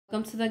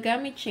Welcome to the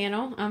Gummy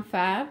channel. I'm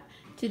Fab.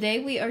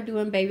 Today we are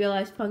doing Baby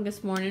Alive's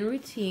Punkin's morning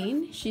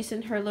routine. She's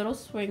in her little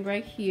swing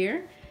right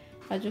here.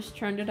 I just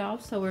turned it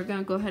off, so we're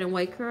gonna go ahead and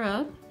wake her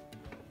up.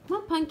 Come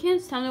on, Punkin,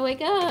 it's time to wake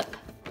up.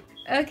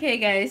 Okay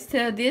guys,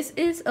 so this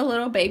is a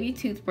little baby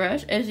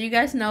toothbrush. As you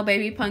guys know,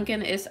 baby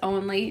Punkin is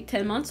only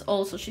 10 months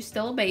old, so she's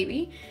still a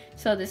baby.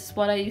 So this is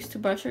what I used to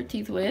brush her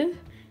teeth with.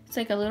 It's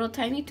like a little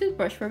tiny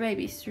toothbrush for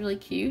babies. It's really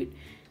cute.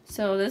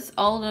 So this is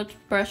all the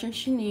brushing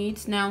she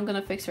needs. Now I'm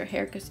gonna fix her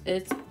hair because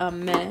it's a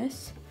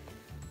mess.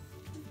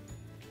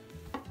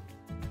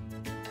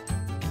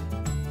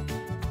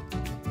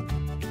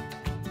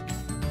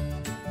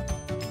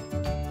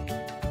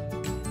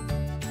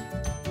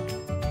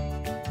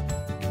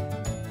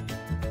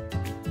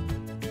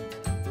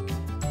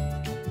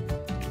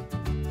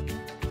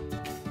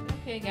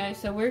 Okay guys,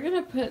 so we're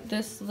gonna put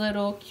this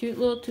cute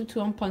little tutu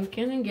on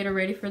Punkin and get her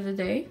ready for the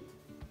day.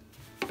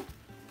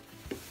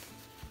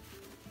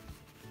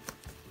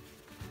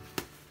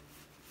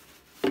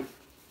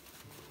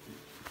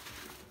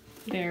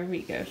 There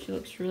we go. She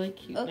looks really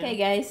cute. Okay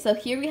guys, so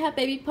here we have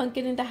baby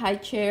Punkin in the high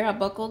chair. I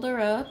buckled her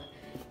up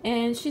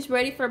and she's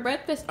ready for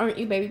breakfast, aren't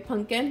you, baby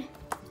Punkin?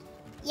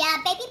 Yeah,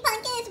 baby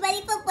Punkin is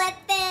ready for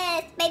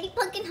breakfast. Baby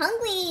Punkin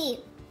hungry.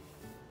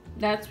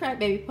 That's right,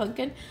 baby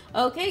Punkin.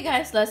 Okay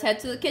guys, let's head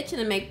to the kitchen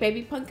and make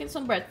baby Punkin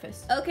some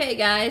breakfast. Okay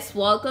guys,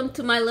 welcome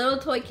to my little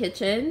toy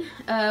kitchen.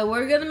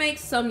 We're gonna make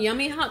some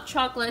yummy hot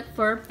chocolate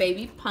for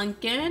baby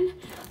Punkin.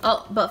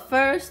 Oh, but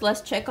first,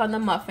 let's check on the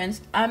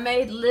muffins. I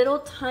made little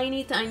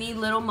tiny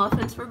little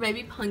muffins for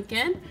baby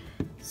Punkin.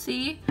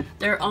 See,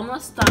 they're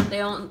almost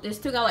done. They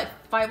still got like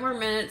 5 more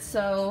minutes,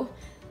 so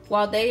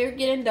while they are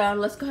getting done,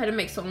 let's go ahead and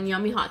make some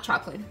yummy hot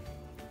chocolate.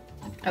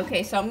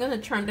 Okay, so I'm gonna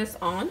turn this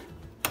on.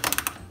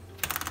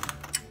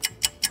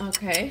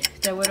 Okay,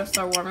 that way it'll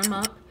start warming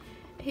up.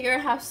 Here I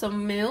have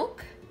some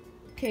milk.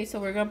 Okay, so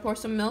we're gonna pour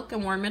some milk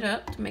and warm it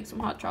up to make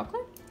some hot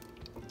chocolate.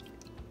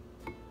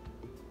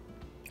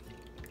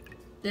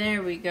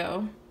 There we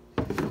go.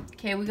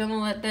 Okay, we're gonna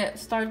let that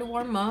start to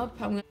warm up.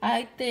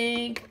 I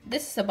think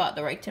this is about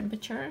the right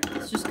temperature.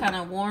 It's just kind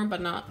of warm,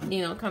 but not,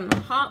 you know, kind of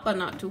hot, but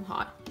not too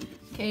hot.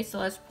 Okay, so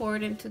let's pour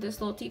it into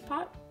this little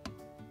teapot.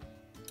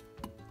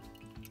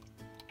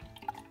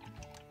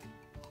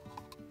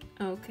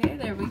 Okay,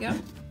 there we go.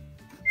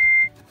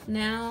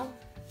 Now,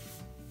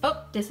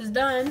 oh, this is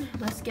done.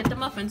 Let's get the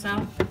muffins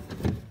out.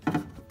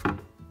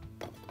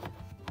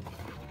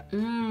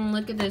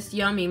 Look at this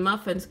yummy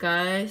muffins,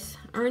 guys.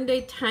 Aren't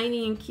they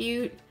tiny and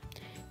cute?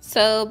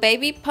 So,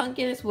 baby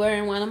Punkin is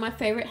wearing one of my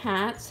favorite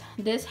hats.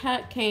 This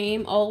hat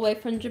came all the way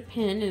from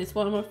Japan, and it's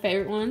one of my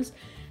favorite ones.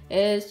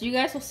 As you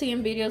guys will see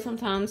in videos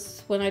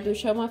sometimes when I do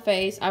show my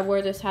face, I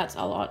wear this hats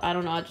a lot. I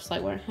don't know, I just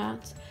like wearing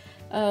hats.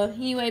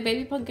 Anyway,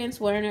 baby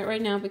Punkin's wearing it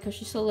right now because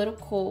she's a little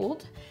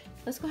cold.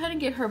 Let's go ahead and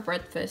get her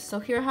breakfast. So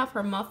here I have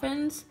her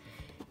muffins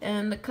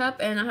and the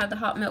cup, and I have the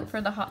hot milk for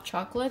the hot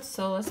chocolate.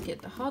 So let's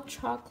get the hot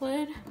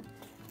chocolate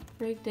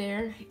right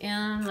there,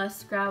 and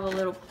let's grab a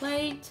little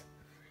plate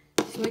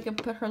so we can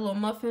put her little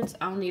muffins.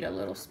 I'll need a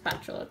little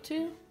spatula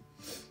too.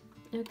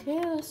 Okay,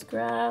 let's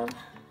grab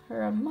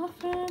her a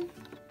muffin.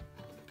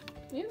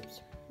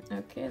 Oops.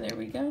 Okay, there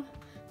we go.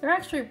 They're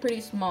actually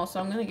pretty small,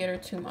 so I'm gonna get her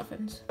 2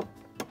 muffins.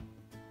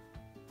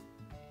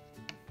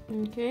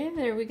 Okay,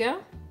 there we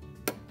go.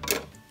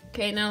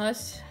 Okay, now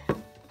let's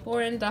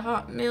pour in the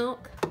hot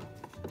milk.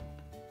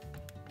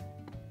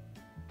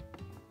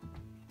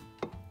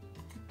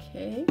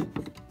 Okay.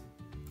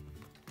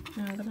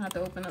 Now I'm gonna have to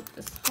open up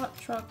this hot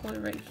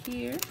chocolate right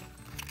here.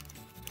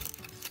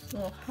 This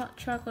little hot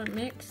chocolate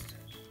mixed.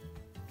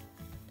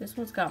 This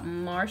one's got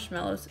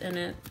marshmallows in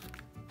it.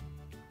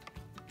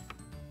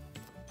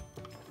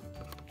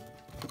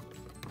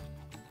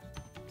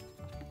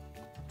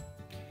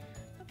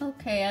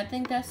 Okay, I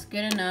think that's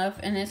good enough,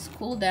 and it's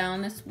cooled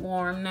down, it's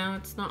warm now,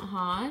 it's not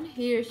hot.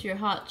 Here's your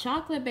hot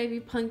chocolate, baby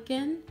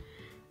Punkin.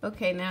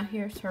 Okay, now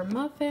here's her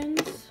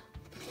muffins.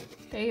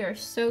 They are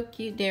so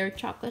cute, they're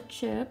chocolate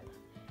chip.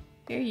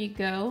 Here you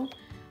go.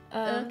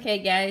 Okay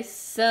guys,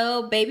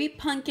 so baby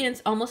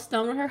Punkin's almost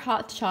done with her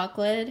hot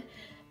chocolate.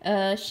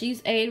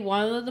 She's ate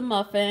one of the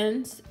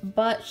muffins,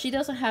 but she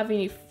doesn't have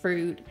any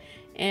fruit.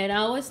 And I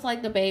always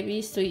like the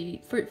babies to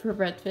eat fruit for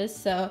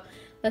breakfast, so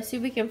let's see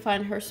if we can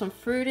find her some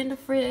fruit in the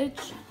fridge.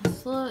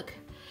 Let's look.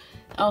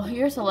 Oh,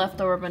 here's a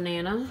leftover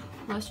banana.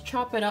 Let's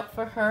chop it up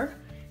for her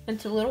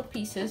into little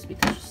pieces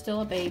because she's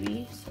still a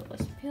baby. So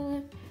let's peel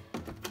it.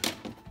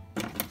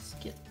 Let's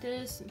get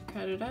this and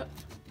cut it up.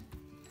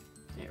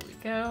 There we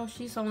go.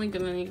 She's only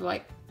gonna need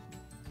like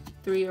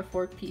 3 or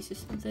 4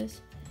 pieces of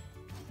this.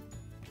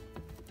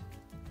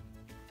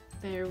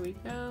 There we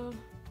go.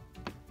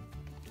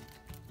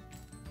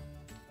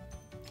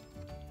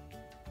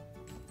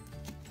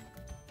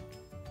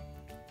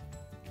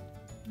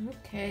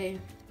 Okay.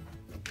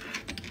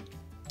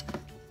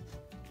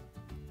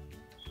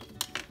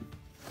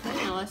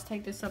 Now let's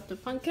take this up to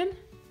Punkin.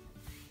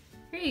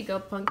 Here you go,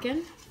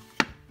 Punkin.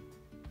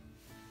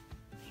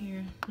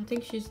 Here, I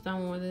think she's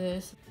done with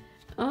this.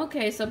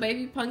 Okay, so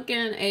baby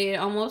Punkin ate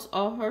almost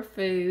all her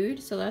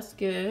food, so that's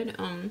good.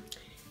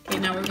 Okay,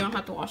 now we're gonna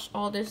have to wash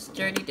all these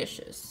dirty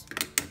dishes.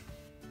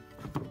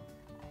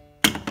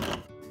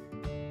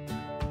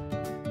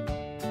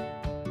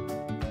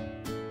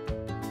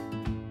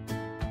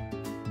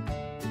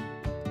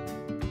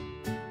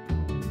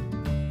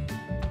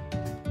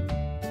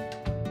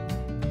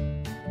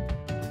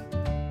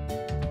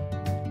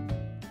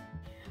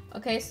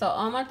 Okay, so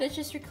all my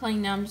dishes are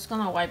clean now. I'm just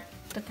gonna wipe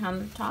the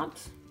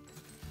countertops.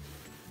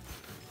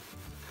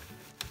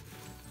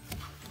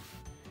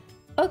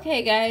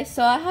 Okay guys,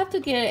 so I have to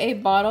get a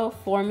bottle of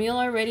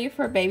formula ready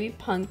for baby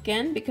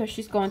Punkin because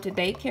she's going to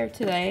daycare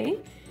today.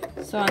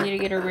 So I need to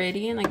get her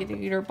ready and I get to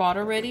get her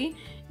bottle ready.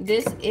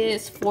 This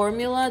is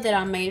formula that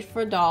I made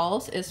for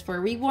dolls. It's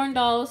for reborn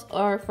dolls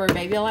or for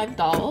baby alive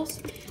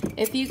dolls.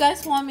 If you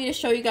guys want me to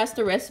show you guys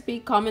the recipe,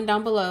 comment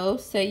down below.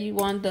 Say you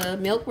want the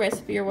milk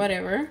recipe or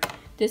whatever.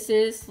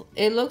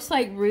 It looks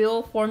like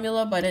real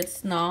formula, but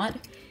it's not.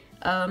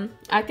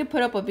 I could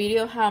put up a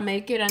video how I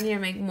make it. I need to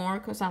make more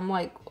because I'm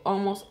like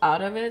almost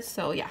out of it.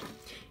 So yeah.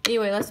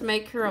 Anyway, let's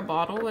make her a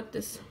bottle with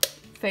this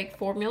fake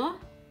formula.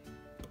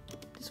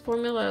 This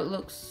formula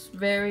looks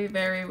very,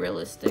 very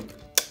realistic.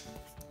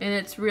 And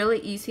it's really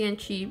easy and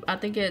cheap. I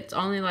think it's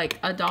only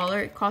like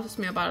 $1. It costs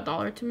me about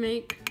 $1 to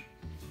make.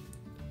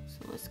 So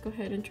let's go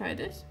ahead and try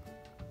this.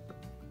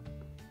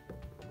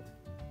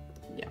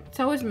 Yeah, it's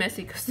always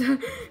messy because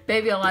the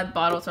baby alive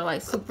bottles are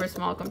like super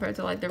small compared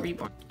to like the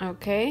reborn.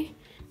 Okay,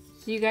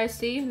 so you guys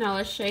see? Now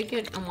let's shake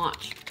it and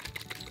watch.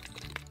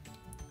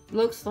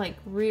 Looks like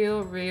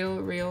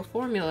real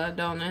formula,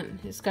 don't it?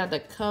 It's got the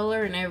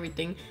color and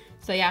everything.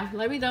 So yeah,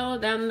 let me know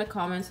down in the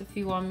comments if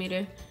you want me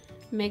to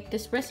make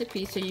this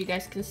recipe so you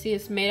guys can see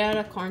it's made out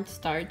of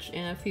cornstarch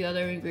and a few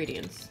other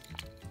ingredients.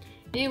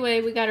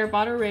 Anyway, we got our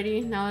bottle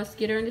ready. Now let's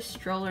get her in the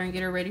stroller and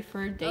get her ready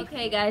for a date.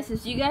 Okay guys,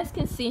 as you guys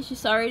can see,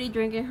 she's already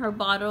drinking her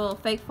bottle of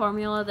fake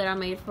formula that I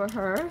made for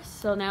her.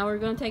 So now we're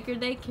gonna take her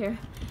daycare.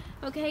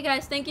 Okay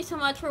guys, thank you so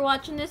much for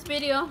watching this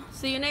video.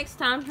 See you next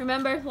time.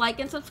 Remember, like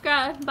and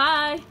subscribe.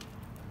 Bye!